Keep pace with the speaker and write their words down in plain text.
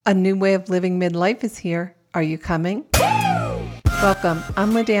A new way of living midlife is here. Are you coming? Welcome.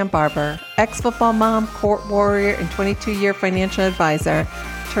 I'm LaDan Barber, ex-football mom, court warrior, and 22-year financial advisor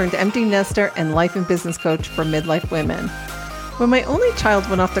turned empty nester and life and business coach for midlife women. When my only child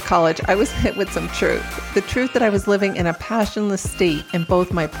went off to college, I was hit with some truth. The truth that I was living in a passionless state in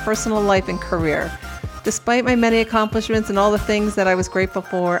both my personal life and career. Despite my many accomplishments and all the things that I was grateful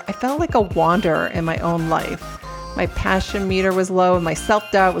for, I felt like a wanderer in my own life. My passion meter was low and my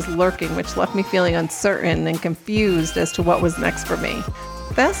self-doubt was lurking, which left me feeling uncertain and confused as to what was next for me.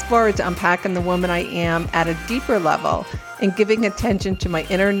 Fast forward to unpacking the woman I am at a deeper level and giving attention to my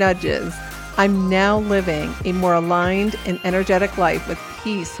inner nudges. I'm now living a more aligned and energetic life with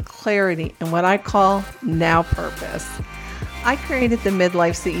peace, clarity, and what I call now purpose. I created the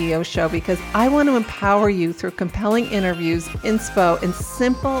Midlife CEO Show because I want to empower you through compelling interviews, inspo, and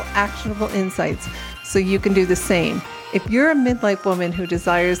simple, actionable insights so you can do the same. If you're a midlife woman who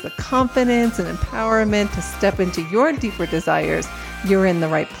desires the confidence and empowerment to step into your deeper desires, you're in the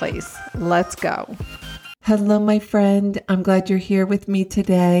right place. Let's go. Hello, my friend. I'm glad you're here with me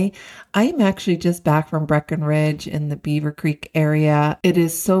today. I am actually just back from Breckenridge in the Beaver Creek area. It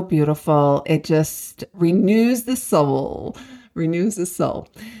is so beautiful. It just renews the soul.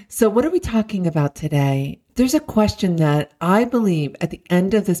 So what are we talking about today? There's a question that I believe at the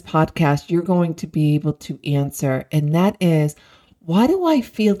end of this podcast, you're going to be able to answer. And that is, why do I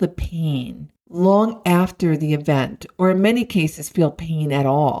feel the pain long after the event, or in many cases feel pain at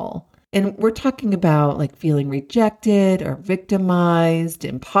all? And we're talking about like feeling rejected or victimized,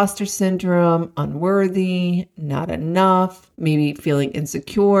 imposter syndrome, unworthy, not enough, maybe feeling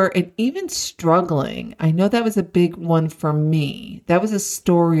insecure, and even struggling. I know that was a big one for me. That was a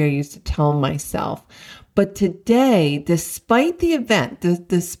story I used to tell myself. But today, despite the event,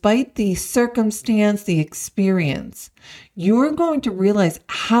 despite the circumstance, the experience, you're going to realize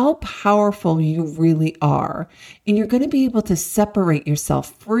how powerful you really are. And you're going to be able to separate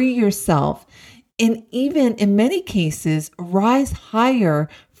yourself, free yourself, and even in many cases, rise higher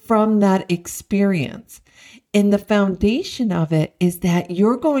from that experience. And the foundation of it is that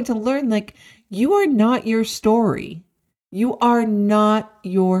you're going to learn, like, you are not your story. You are not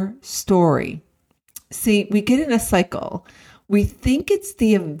your story. See, we get in a cycle. We think it's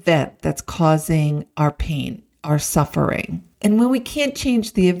the event that's causing our pain, our suffering. And when we can't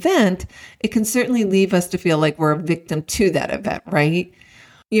change the event, it can certainly leave us to feel like we're a victim to that event, right?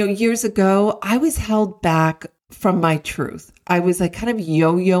 Years ago, I was held back from my truth. I was like kind of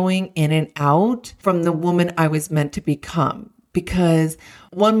yo-yoing in and out from the woman I was meant to become. Because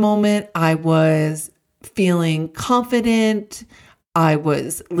one moment I was feeling confident, I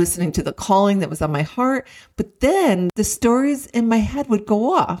was listening to the calling that was on my heart, but then the stories in my head would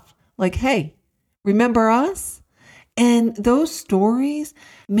go off like, hey, remember us? And those stories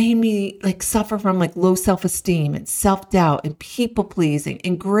made me like suffer from like low self-esteem and self-doubt and people pleasing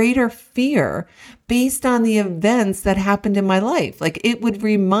and greater fear based on the events that happened in my life. Like it would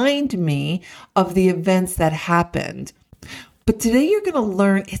remind me of the events that happened. But today you're going to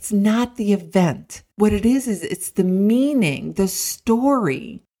learn it's not the event. What it is it's the meaning, the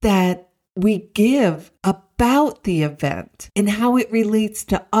story that we give about the event and how it relates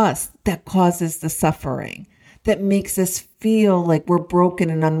to us that causes the suffering, that makes us feel like we're broken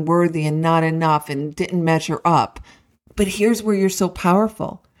and unworthy and not enough and didn't measure up. But here's where you're so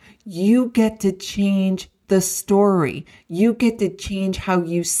powerful. You get to change the story. You get to change how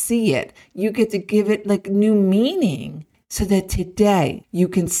you see it. You get to give it like new meaning, so that today you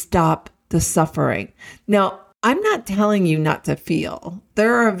can stop the suffering. Now, I'm not telling you not to feel.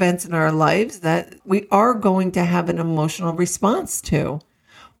 There are events in our lives that we are going to have an emotional response to.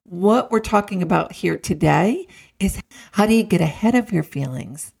 What we're talking about here today is how do you get ahead of your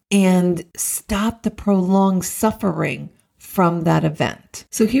feelings and stop the prolonged suffering from that event.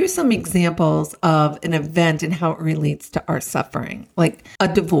 So here's some examples of an event and how it relates to our suffering, like a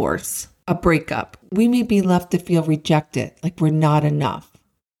divorce. A breakup. We may be left to feel rejected, like we're not enough.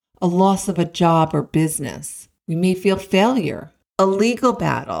 A loss of a job or business. We may feel failure. A legal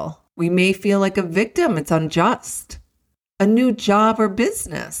battle. We may feel like a victim. It's unjust. A new job or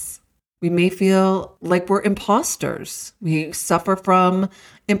business. We may feel like we're imposters. We suffer from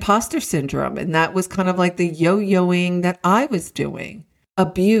imposter syndrome. And that was kind of like the yo-yoing that I was doing.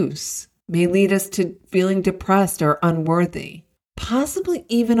 Abuse may lead us to feeling depressed or unworthy. Possibly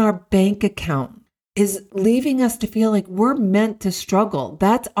even our bank account is leaving us to feel like we're meant to struggle.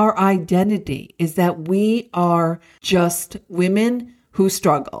 That's our identity, is that we are just women who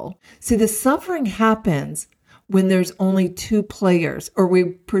struggle. See, the suffering happens when there's only two players, or we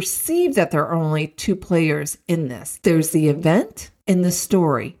perceive that there are only two players in this. There's the event in the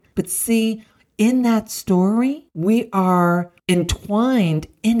story. But see, in that story, we are entwined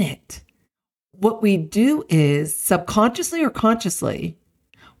in it. What we do is, subconsciously or consciously,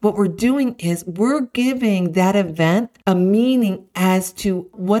 what we're doing is we're giving that event a meaning as to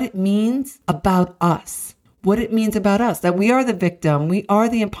what it means about us. What it means about us, that we are the victim, we are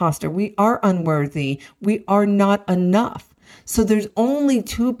the imposter, we are unworthy, we are not enough. So there's only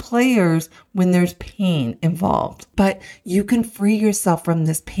two players when there's pain involved, but you can free yourself from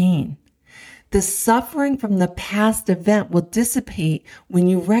this pain. The suffering from the past event will dissipate when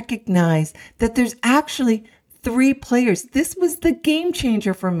you recognize that there's actually three players. This was the game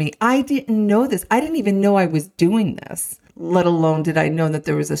changer for me. I didn't know this. I didn't even know I was doing this, let alone did I know that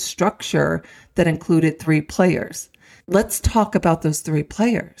there was a structure that included three players. Let's talk about those three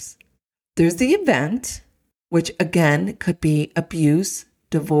players. There's the event, which again could be abuse,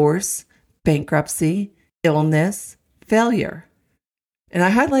 divorce, bankruptcy, illness, failure. And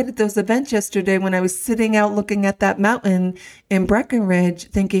I highlighted those events yesterday when I was sitting out looking at that mountain in Breckenridge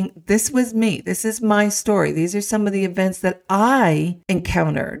thinking, this was me. This is my story. These are some of the events that I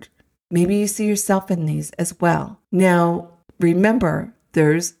encountered. Maybe you see yourself in these as well. Now, remember,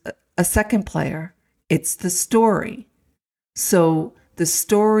 there's a second player. It's the story. So the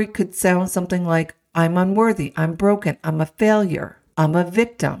story could sound something like, I'm unworthy, I'm broken, I'm a failure, I'm a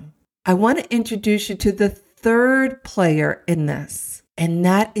victim. I want to introduce you to the third player in this, and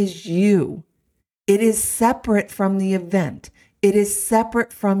that is you. It is separate from the event. It is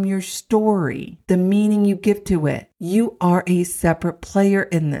separate from your story, the meaning you give to it. You are a separate player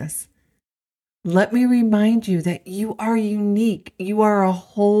in this. Let me remind you that you are unique. You are a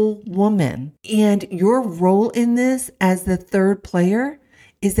whole woman. And your role in this as the third player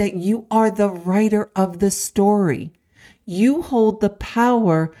is that you are the writer of the story. You hold the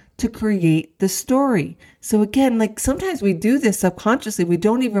power to create the story. So again, like sometimes we do this subconsciously. We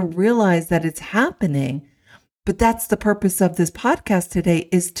don't even realize that it's happening. But that's the purpose of this podcast today,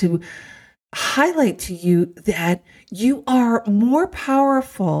 is to highlight to you that you are more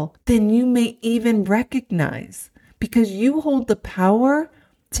powerful than you may even recognize, because you hold the power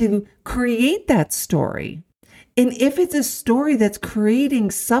to create that story. And if it's a story that's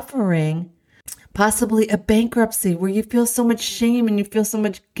creating suffering, possibly a bankruptcy where you feel so much shame and you feel so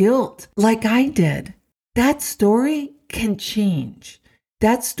much guilt, like I did, that story can change.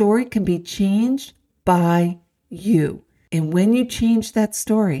 That story can be changed by you. And when you change that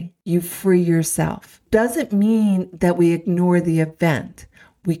story, you free yourself. Doesn't mean that we ignore the event.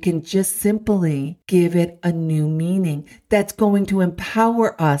 We can just simply give it a new meaning that's going to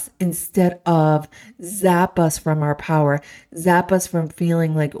empower us instead of zap us from our power, zap us from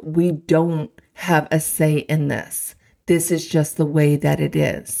feeling like we don't have a say in this. This is just the way that it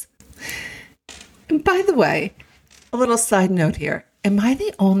is. And by the way, a little side note here. Am I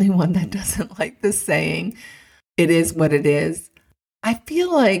the only one that doesn't like this saying, it is what it is? I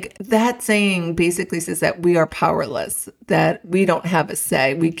feel like that saying basically says that we are powerless, that we don't have a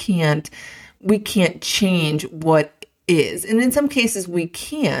say. We can't change what is. And in some cases we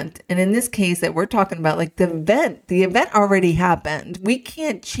can't. And in this case that we're talking about, like the event already happened. We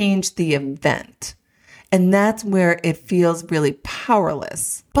can't change the event. And that's where it feels really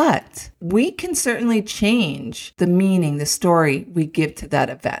powerless. But we can certainly change the meaning, the story we give to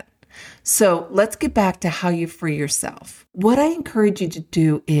that event. So let's get back to how you free yourself. What I encourage you to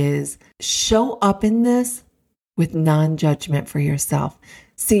do is show up in this with non-judgment for yourself.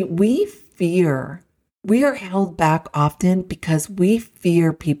 See, we are held back often because we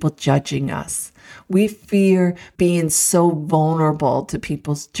fear people judging us. We fear being so vulnerable to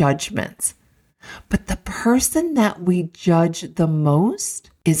people's judgments. But the person that we judge the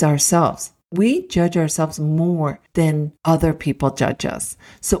most is ourselves. We judge ourselves more than other people judge us.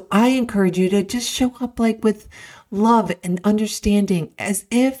 So I encourage you to just show up like with love and understanding, as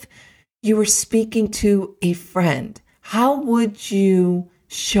if you were speaking to a friend. How would you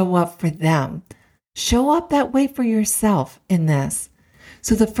show up for them? Show up that way for yourself in this.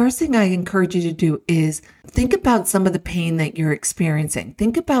 So the first thing I encourage you to do is think about some of the pain that you're experiencing.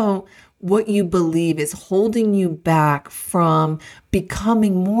 Think about what you believe is holding you back from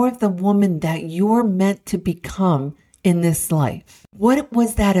becoming more of the woman that you're meant to become in this life. What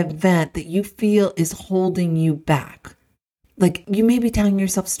was that event that you feel is holding you back? Like you may be telling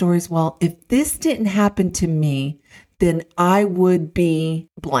yourself stories, well, if this didn't happen to me, then I would be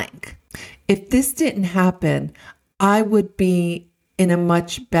blank. If this didn't happen, I would be in a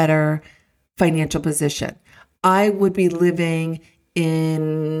much better financial position. I would be living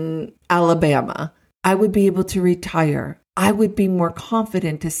in Alabama. I would be able to retire. I would be more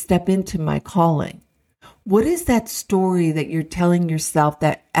confident to step into my calling. What is that story that you're telling yourself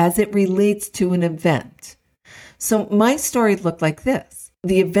that as it relates to an event? So my story looked like this.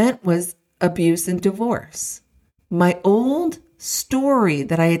 The event was abuse and divorce. My old story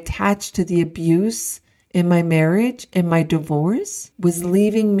that I attached to the abuse in my marriage and my divorce was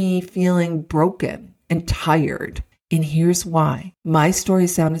leaving me feeling broken and tired. And here's why. My story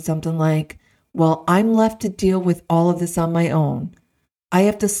sounded something like, well, I'm left to deal with all of this on my own. I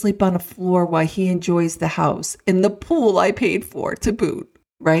have to sleep on a floor while he enjoys the house and the pool I paid for to boot,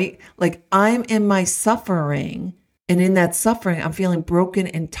 right? Like I'm in my suffering, and in that suffering, I'm feeling broken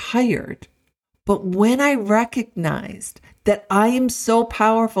and tired. But when I recognized that I am so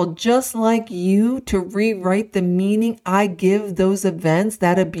powerful, just like you, to rewrite the meaning I give those events,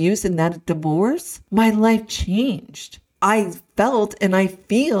 that abuse and that divorce, my life changed. I felt and I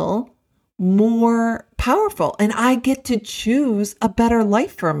feel more powerful, and I get to choose a better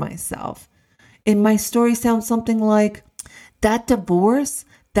life for myself. And my story sounds something like, that divorce,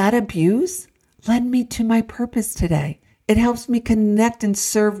 that abuse led me to my purpose today. It helps me connect and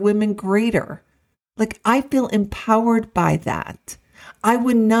serve women greater. Like I feel empowered by that. I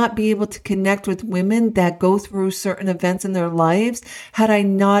would not be able to connect with women that go through certain events in their lives had I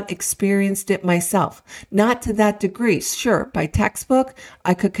not experienced it myself. Not to that degree. Sure, by textbook,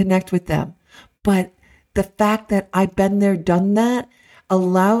 I could connect with them. But the fact that I've been there, done that,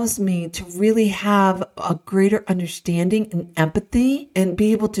 allows me to really have a greater understanding and empathy and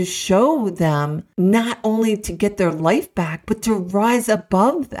be able to show them not only to get their life back, but to rise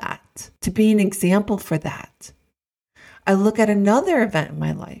above that, to be an example for that. I look at another event in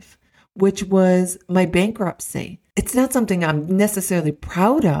my life, which was my bankruptcy. It's not something I'm necessarily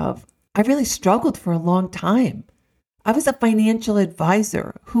proud of. I really struggled for a long time. I was a financial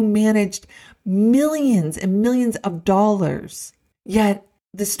advisor who managed millions and millions of dollars. Yet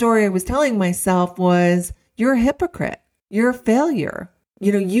the story I was telling myself was, you're a hypocrite. You're a failure.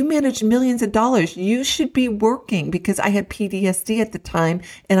 You manage millions of dollars. You should be working, because I had PTSD at the time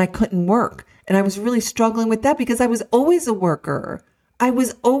and I couldn't work. And I was really struggling with that because I was always a worker. I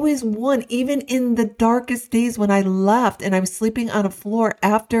was always one, even in the darkest days when I left and I was sleeping on a floor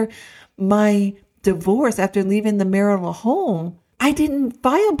after my divorce, after leaving the marital home. I didn't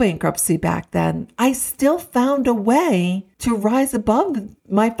file bankruptcy back then. I still found a way to rise above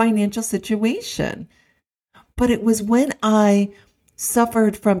my financial situation. But it was when I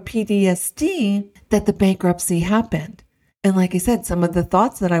suffered from PTSD that the bankruptcy happened. And like I said, some of the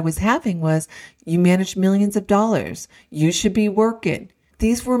thoughts that I was having was, you manage millions of dollars. You should be working.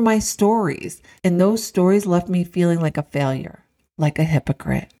 These were my stories. And those stories left me feeling like a failure, like a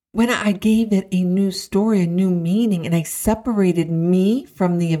hypocrite. When I gave it a new story, a new meaning, and I separated me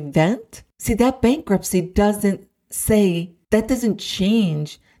from the event, see, that bankruptcy doesn't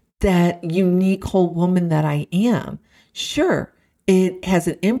change that unique whole woman that I am. Sure, it has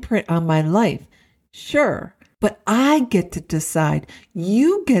an imprint on my life. Sure, but I get to decide.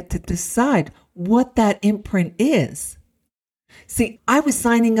 You get to decide what that imprint is. See, I was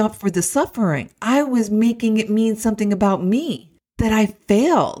signing up for the suffering. I was making it mean something about me. That I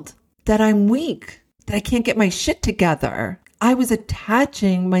failed, that I'm weak, that I can't get my shit together. I was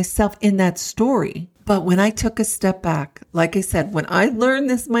attaching myself in that story. But when I took a step back, like I said, when I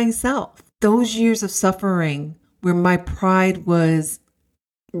learned this myself, those years of suffering where my pride was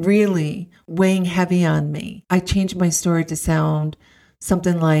really weighing heavy on me, I changed my story to sound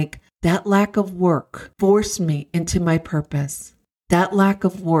something like, that lack of work forced me into my purpose. That lack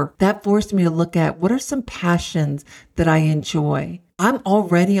of work, that forced me to look at what are some passions that I enjoy. I'm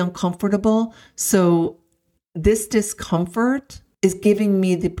already uncomfortable, so this discomfort is giving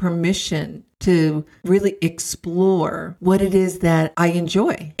me the permission to really explore what it is that I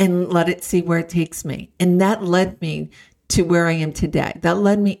enjoy and let it see where it takes me. And that led me to where I am today. That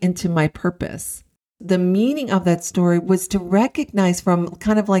led me into my purpose. The meaning of that story was to recognize from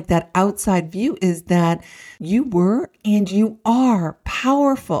kind of like that outside view is that you were and you are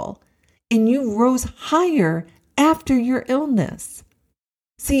powerful and you rose higher after your illness.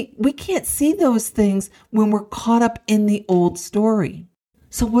 See, we can't see those things when we're caught up in the old story.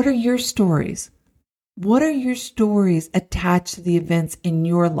 So what are your stories? What are your stories attached to the events in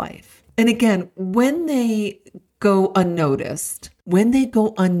your life? And again, when they go unnoticed,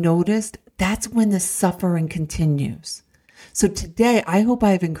 that's when the suffering continues. So today, I hope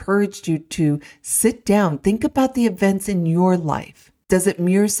I've encouraged you to sit down, think about the events in your life. Does it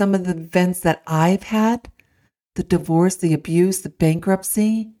mirror some of the events that I've had? The divorce, the abuse, the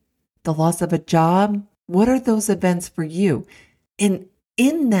bankruptcy, the loss of a job? What are those events for you? And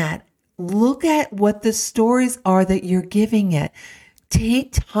in that, look at what the stories are that you're giving it.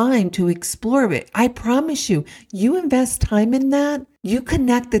 Take time to explore it. I promise you, you invest time in that, you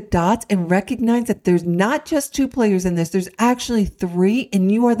connect the dots and recognize that there's not just two players in this, there's actually three,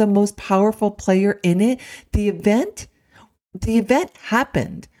 and you are the most powerful player in it. The event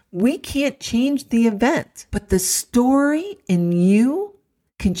happened. We can't change the event, but the story in you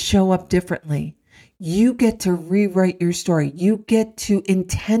can show up differently. You get to rewrite your story. You get to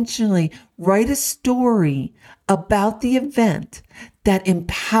intentionally write a story about the event that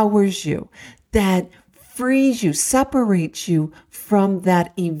empowers you, that frees you, separates you from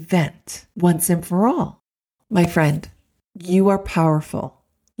that event once and for all. My friend, you are powerful.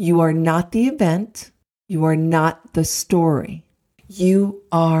 You are not the event. You are not the story. You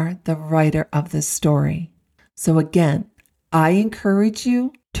are the writer of the story. So again, I encourage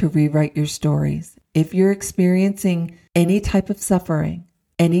you to rewrite your stories. If you're experiencing any type of suffering,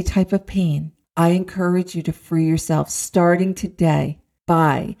 any type of pain, I encourage you to free yourself starting today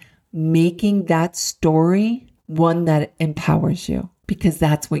by making that story one that empowers you, because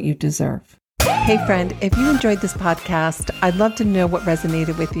that's what you deserve. Hey friend, if you enjoyed this podcast, I'd love to know what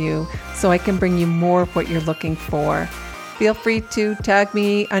resonated with you so I can bring you more of what you're looking for. Feel free to tag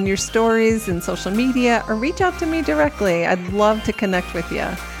me on your stories and social media or reach out to me directly. I'd love to connect with you.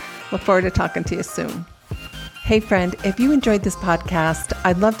 Look forward to talking to you soon. Hey friend, if you enjoyed this podcast,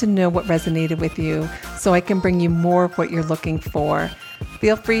 I'd love to know what resonated with you so I can bring you more of what you're looking for.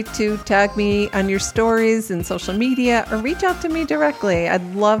 Feel free to tag me on your stories and social media or reach out to me directly. I'd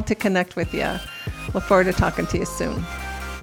love to connect with you. Look forward to talking to you soon.